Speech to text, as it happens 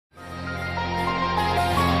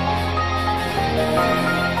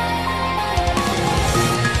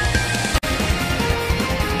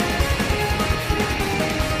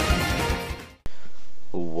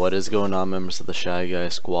What is going on, members of the Shy Guy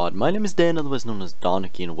Squad? My name is Dan, otherwise known as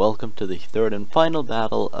Danekii, and welcome to the third and final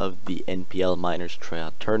battle of the NPL Minors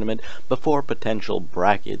Tryout Tournament before potential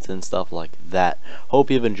brackets and stuff like that.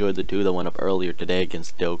 Hope you've enjoyed the two that went up earlier today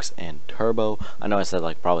against Dokes and Turbo. I know I said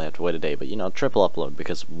probably have to wait a day, but you know, triple upload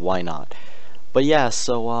because why not? But yeah,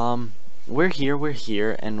 so we're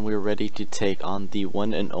here, and we're ready to take on the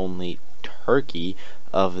one and only Turkey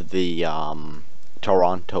of the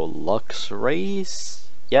Toronto Luxrays.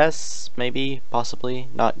 Yes, maybe, possibly,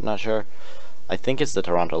 not sure. I think it's the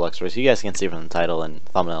Toronto Luxrays. You guys can see from the title and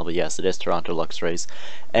thumbnail, but yes, it is Toronto Luxrays.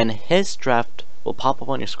 And his draft will pop up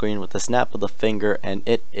on your screen with a snap of the finger, and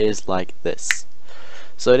it is like this.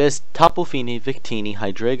 So it is Tapu Fini, Victini,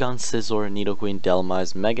 Hydreigon, Scizor, Nidoqueen,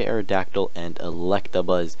 Dhelmise, Mega Aerodactyl, and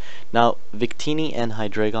Electabuzz. Now, Victini and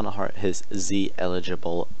Hydreigon are his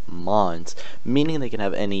Z-eligible mons, meaning they can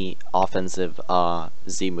have any offensive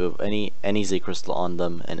Z move, any Z crystal on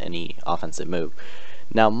them, and any offensive move.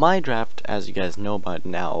 Now, my draft, as you guys know by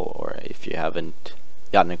now, or if you haven't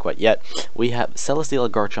gotten it quite yet, we have Celesteela,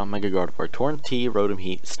 Garchomp, Mega Gardevoir, Torrent-T,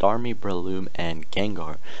 Rotom-Heat, Starmie, Breloom, and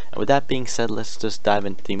Gengar. And with that being said, let's just dive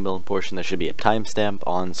into the team building portion. There should be a timestamp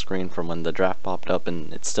on screen from when the draft popped up,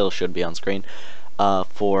 and it still should be on screen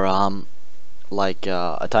for a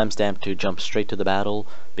timestamp to jump straight to the battle,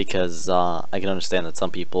 because I can understand that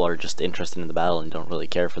some people are just interested in the battle and don't really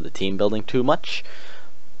care for the team building too much.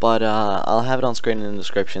 But I'll have it on screen in the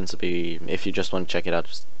description, so if you just want to check it out,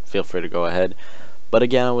 just feel free to go ahead. But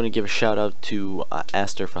again, I want to give a shout out to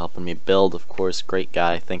AsterJ for helping me build. Of course, great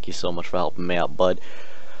guy. Thank you so much for helping me out, bud.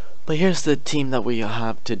 But here's the team that we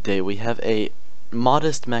have today. We have a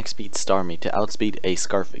modest max speed Starmie to outspeed a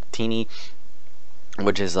Scarf Victini,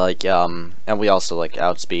 which is and we also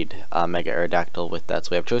outspeed Mega Aerodactyl with that.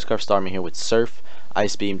 So we have Choice Scarf Starmie here with Surf,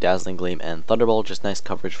 Ice Beam, Dazzling Gleam, and Thunderbolt. Just nice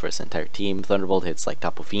coverage for his entire team. Thunderbolt hits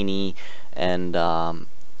Tapu Fini and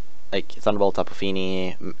Thunderbolt, Tapu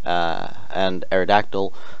Fini, and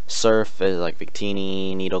Aerodactyl. Surf is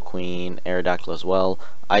Victini, Nidoqueen, Aerodactyl as well.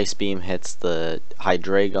 Ice Beam hits the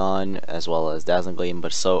Hydreigon as well as Dazzling Gleam,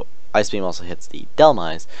 but Ice Beam also hits the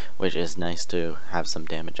Dhelmise, which is nice to have some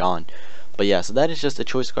damage on. But yeah, so that is just a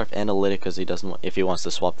Choice Scarf Analytic, because if he wants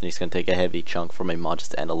to swap, then he's going to take a heavy chunk from a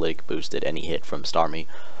modest Analytic boosted any hit from Starmie.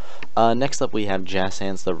 Next up we have Jazz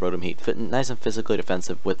Hands, the Rotom-Heat, nice and physically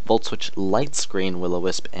defensive with Volt Switch, Light Screen,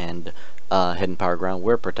 Will-O-Wisp, and Hidden Power Ground.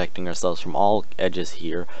 We're protecting ourselves from all edges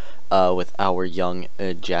here with our young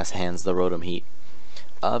Jazz Hands, the Rotom-Heat.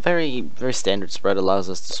 Very standard spread, allows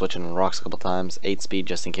us to switch in rocks a couple times, 8 speed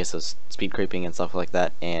just in case of speed creeping and stuff like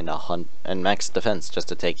that, and max defense just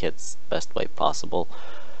to take hits best way possible.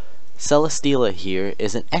 Celesteela here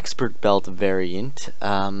is an Expert Belt variant,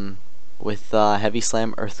 with Heavy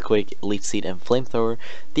Slam, Earthquake, Leech Seed, and Flamethrower.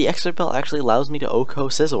 The Expert Belt actually allows me to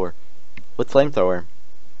OHKO Scizor with Flamethrower,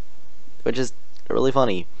 which is really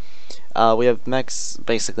funny. We have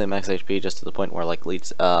basically max HP, just to the point where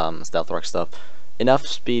Stealth Rock stuff. Enough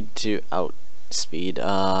speed to outspeed,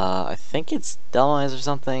 I think it's Dhelmise or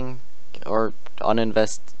something, or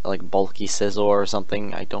uninvest bulky Scizor or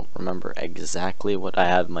something. I don't remember exactly what I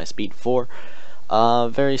have my speed for.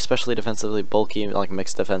 Very specially defensively bulky,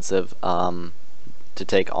 mixed defensive, to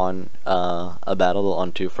take on a battle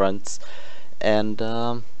on two fronts. And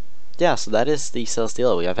yeah, so that is the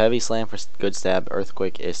Celesteela. We have Heavy Slam for good stab,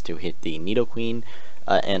 Earthquake is to hit the Nidoqueen,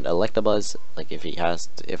 and Electabuzz,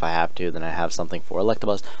 if I have to, then I have something for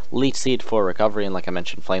Electabuzz. Leech Seed for recovery, and like I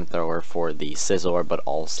mentioned, Flamethrower for the Scizor, but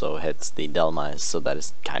also hits the Dhelmise, so that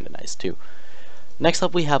is kinda nice too. Next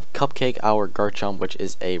up we have Cupcake, our Garchomp, which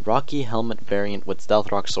is a Rocky Helmet variant with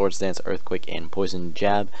Stealth Rock, Swords Dance, Earthquake, and Poison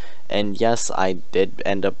Jab. And yes, I did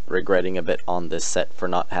end up regretting a bit on this set for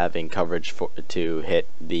not having coverage to hit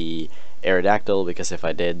the Aerodactyl, because if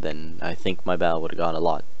I did, then I think my battle would have gone a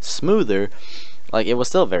lot smoother. It was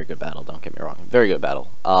still a very good battle, don't get me wrong. Very good battle.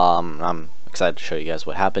 I'm excited to show you guys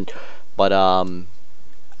what happened. But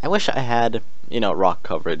I wish I had, rock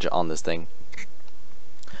coverage on this thing.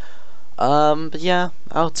 But yeah,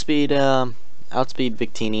 outspeed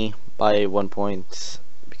Victini by 1 point,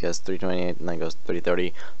 because 328 and then goes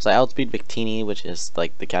 330. So I outspeed Victini, which is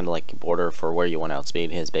the kind of border for where you want to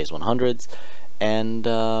outspeed his base 100s, and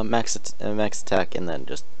max attack, and then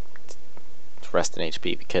just rest in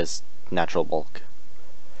HP because natural bulk.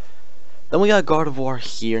 Then we got Gardevoir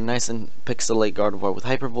here, nice and pixelate Gardevoir with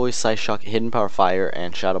Hyper Voice, Psy Shock, Hidden Power Fire,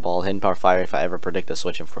 and Shadow Ball. Hidden Power Fire if I ever predict a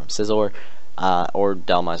switching from Scizor, or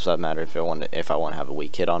Dhelmise for that matter if I want to have a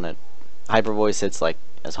weak hit on it. Hyper Voice hits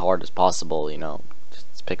as hard as possible,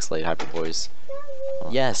 just pixelate Hyper Voice.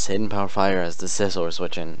 Yes, Hidden Power Fire as the Scizor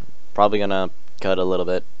switching. Probably gonna cut a little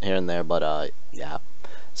bit here and there, but yeah.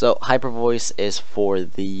 So Hyper Voice is for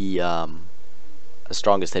the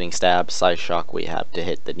strongest hitting stab. Size Shock we have to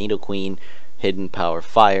hit the Nidoqueen. Hidden Power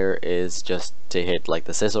Fire is just to hit like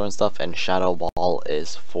the Scizor and stuff, and Shadow Ball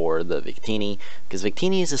is for the Victini, because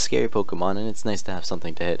Victini is a scary Pokemon and it's nice to have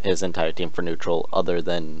something to hit his entire team for neutral other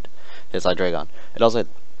than his Hydreigon. It also had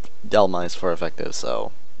Delmise for effective,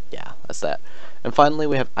 so yeah, that's that. And finally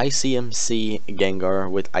we have ICMC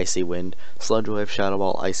Gengar with Icy Wind, Sludge Wave, Shadow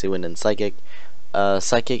Ball, Icy Wind, and Psychic.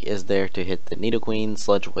 Psychic is there to hit the Nidoqueen,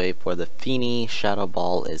 Sludge Wave for the Feeny, Shadow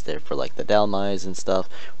Ball is there for like the Delmise and stuff.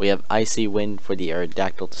 We have Icy Wind for the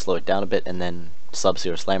Aerodactyl to slow it down a bit, and then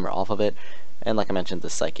Sub-Zero Slammer off of it. And like I mentioned, the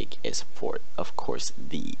Psychic is for, of course,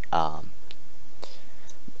 the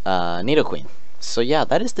Nidoqueen. So yeah,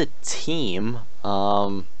 that is the team.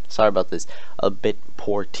 Sorry about this, a bit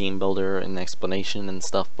poor team builder and explanation and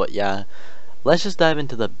stuff, but yeah. Let's just dive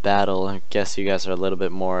into the battle. I guess you guys are a little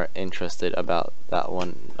bit more interested about that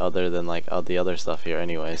one other than like all the other stuff here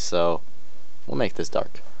anyway, so we'll make this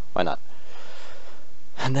dark. Why not?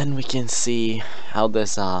 And then we can see how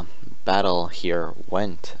this battle here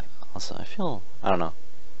went. Also, I don't know.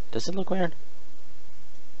 Does it look weird?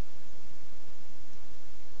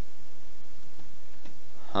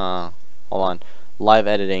 Hold on. Live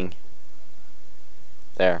editing.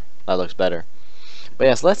 There. That looks better. But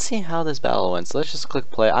yes, let's see how this battle went. So let's just click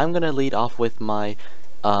play. I'm going to lead off with my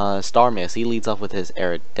Starmie. He leads off with his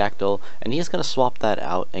Aerodactyl, and he's going to swap that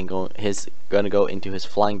out and going to go into his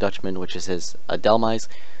Flying Dutchman, which is his Delmise.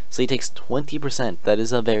 So he takes 20%. That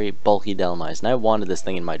is a very bulky Delmise, and I wanted this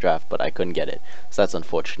thing in my draft, but I couldn't get it. So that's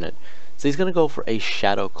unfortunate. So he's going to go for a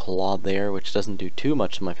Shadow Claw there, which doesn't do too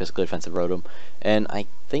much to my physically defensive Rotom. And I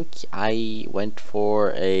think I went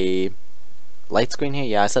for a Light Screen here.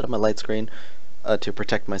 Yeah, I set up my Light Screen to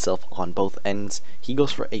protect myself on both ends. He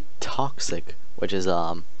goes for a Toxic, which is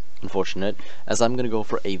unfortunate, as I'm going to go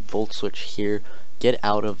for a Volt Switch here, get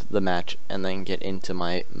out of the match, and then get into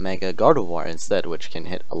my Mega Gardevoir instead, which can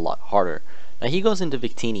hit a lot harder. Now he goes into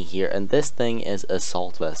Victini here, and this thing is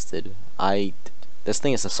Assault Vested. This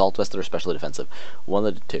thing is Assault Vested or Specially Defensive, one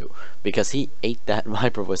of the two, because he ate that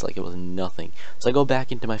Hyper Voice like it was nothing. So I go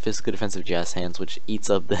back into my Physically Defensive Jazz Hands, which eats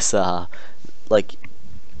up this like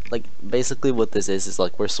basically what this is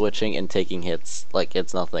like we're switching and taking hits like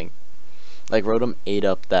it's nothing. Like Rotom ate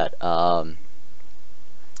up that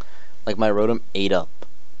like my Rotom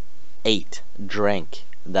drank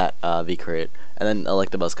that V-Crit, and then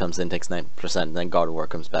Electabuzz comes in, takes 9%, and then Gardevoir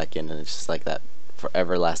comes back in, and it's just like that for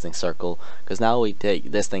everlasting circle, because now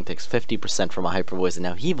this thing takes 50% from a Hyper Voice, and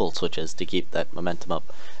now he Volt Switches to keep that momentum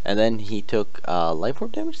up. And then he took Life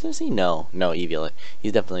Orb damage, does he? No, Eviolite.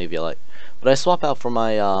 He's definitely Eviolite. But I swap out from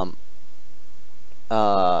my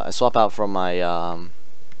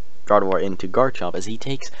Gardevoir into Garchomp, as he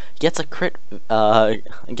gets a crit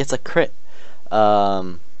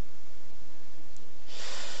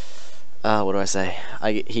what do I say?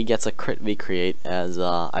 He gets a crit V-Create as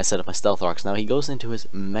I set up my Stealth Rocks. Now he goes into his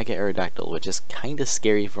Mega Aerodactyl, which is kinda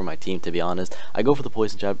scary for my team, to be honest. I go for the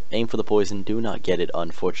Poison Jab, aim for the Poison, do not get it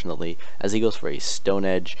unfortunately, as he goes for a Stone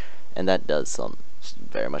Edge, and that does some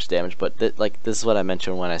very much damage. But this is what I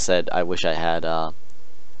mentioned when I said I wish I had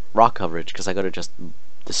rock coverage, because I could have just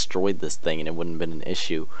destroyed this thing and it wouldn't have been an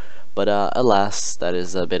issue. But alas, that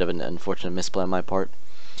is a bit of an unfortunate misplay on my part.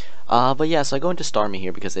 But yeah, so I go into Starmie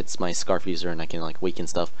here because it's my Scarf user and I can like weaken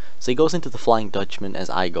stuff. So he goes into the Flying Dutchman as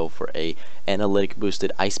I go for a Analytic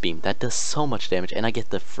boosted Ice Beam. That does so much damage, and I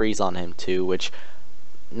get the freeze on him too, which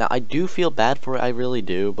now I do feel bad for it, I really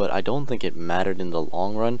do, but I don't think it mattered in the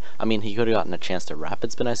long run. I mean, he could have gotten a chance to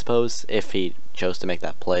Rapid Spin, I suppose, if he chose to make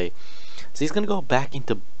that play. So he's gonna go back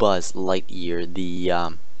into Buzz Lightyear, the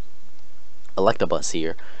Electabuzz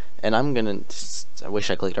here, and I'm gonna. I wish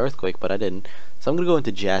I clicked Earthquake, but I didn't. So I'm gonna go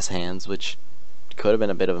into Jazz Hands, which could have been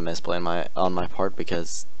a bit of a misplay on my part,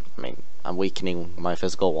 because I mean I'm weakening my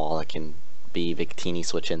physical wall. I can be Victini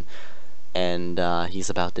switching, and he's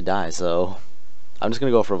about to die. So I'm just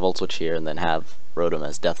gonna go for a Volt Switch here, and then have Rotom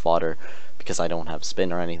as Death Fodder, because I don't have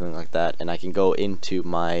Spin or anything like that, and I can go into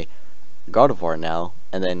my Gardevoir now,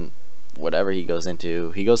 and then whatever he goes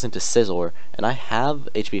into Scizor, and I have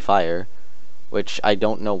HP Fire, which I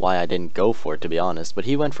don't know why I didn't go for it, to be honest, but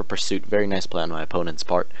he went for Pursuit. Very nice play on my opponent's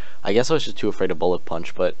part. I guess I was just too afraid of Bullet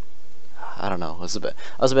Punch, but I don't know, it was a bit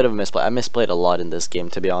of a misplay. I misplayed a lot in this game,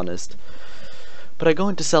 to be honest. But I go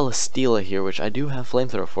into Celesteela here, which I do have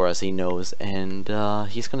Flamethrower for, as he knows, and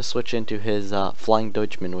he's going to switch into his Flying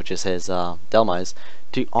Dutchman, which is his Delmise,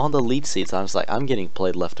 on the lead seat. So I was like, I'm getting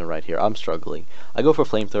played left and right here, I'm struggling. I go for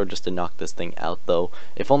Flamethrower just to knock this thing out, though.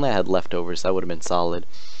 If only I had leftovers, that would have been solid.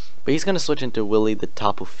 But he's going to switch into Willy the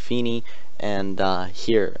Tapu Fini, and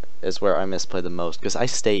here is where I misplay the most, because I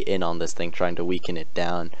stay in on this thing trying to weaken it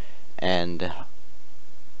down, and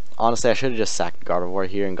honestly I should have just sacked Gardevoir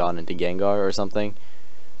here and gone into Gengar or something,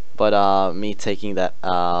 but me taking that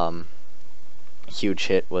huge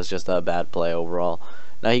hit was just a bad play overall.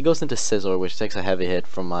 Now he goes into Scizor, which takes a heavy hit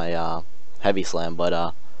from my Heavy Slam,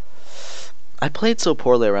 but I played so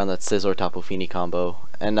poorly around that Scizor Tapu Fini combo,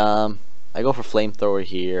 and I go for Flamethrower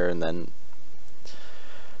here, and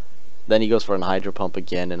then he goes for an Hydro Pump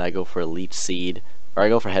again, and I go for a Leech Seed, or I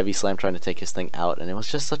go for Heavy Slam trying to take his thing out, and it was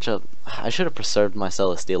just such a... I should have preserved my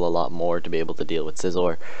Celesteal a lot more to be able to deal with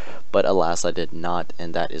Scizor, but alas I did not,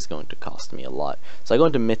 and that is going to cost me a lot. So I go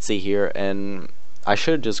into Mitzi here, and I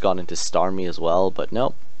should have just gone into Starmie as well, but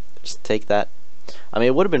nope, just take that. I mean,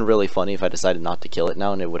 it would have been really funny if I decided not to kill it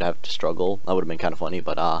now and it would have to struggle. That would have been kind of funny,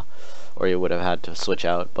 but or you would have had to switch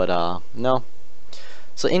out, but no.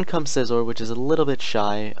 So in comes Scizor, which is a little bit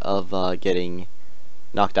shy of getting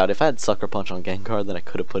knocked out. If I had Sucker Punch on Gengar, then I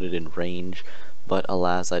could have put it in range, but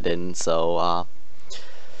alas I didn't, so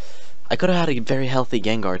I could have had a very healthy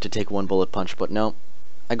Gengar to take one Bullet Punch, but no.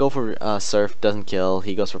 I go for Surf, doesn't kill.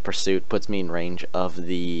 He goes for Pursuit, puts me in range of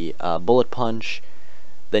the Bullet Punch.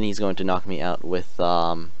 Then he's going to knock me out with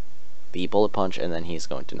the Bullet Punch, and then he's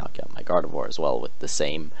going to knock out my Gardevoir as well with the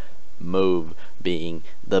same move being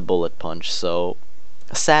the Bullet Punch. So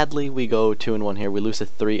sadly we go 2-1 here. We lose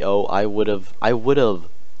at 3-0. I would have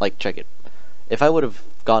like, check it. If I would have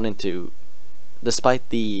gone into, despite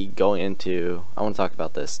the going into, I want to talk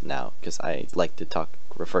about this now because I like to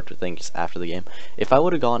refer to things after the game. If I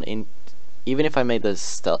would have gone in, even if I made the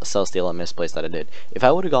Celesteal and misplace that I did, if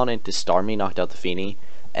I would have gone into Starmie, knocked out the Fini,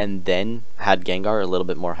 and then had Gengar a little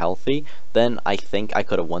bit more healthy, then I think I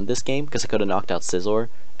could have won this game, because I could have knocked out Scizor,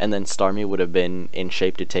 and then Starmie would have been in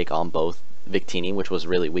shape to take on both Victini, which was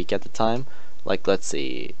really weak at the time. Like, let's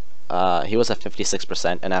see, he was at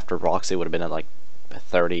 56%, and after Roxy would have been at like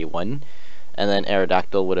 31, and then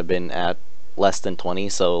Aerodactyl would have been at less than 20,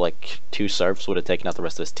 so like 2 Surfs would have taken out the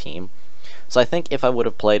rest of his team. So I think if I would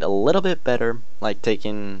have played a little bit better, like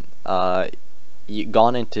taken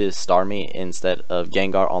gone into Starmie instead of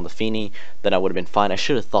Gengar on the Fini, then I would have been fine. I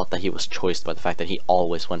should have thought that he was choiced by the fact that he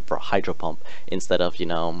always went for a Hydro Pump instead of, you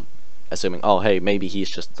know, assuming, oh hey, maybe he's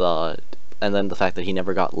just and then the fact that he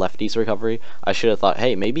never got Lefty's recovery, I should have thought,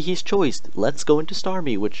 hey, maybe he's choiced, let's go into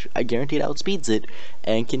Starmie, which I guaranteed outspeeds it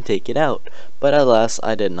and can take it out. But alas,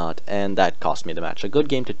 I did not, and that cost me the match. A good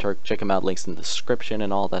game to Turk. Check him out, links in the description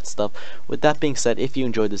and all that stuff. With that being said, if you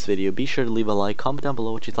enjoyed this video, be sure to leave a like, comment down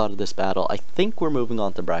below what you thought of this battle. I think we're moving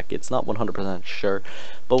on to brackets, not 100% sure.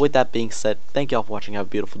 But with that being said, thank you all for watching, have a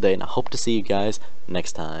beautiful day, and I hope to see you guys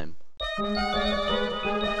next time.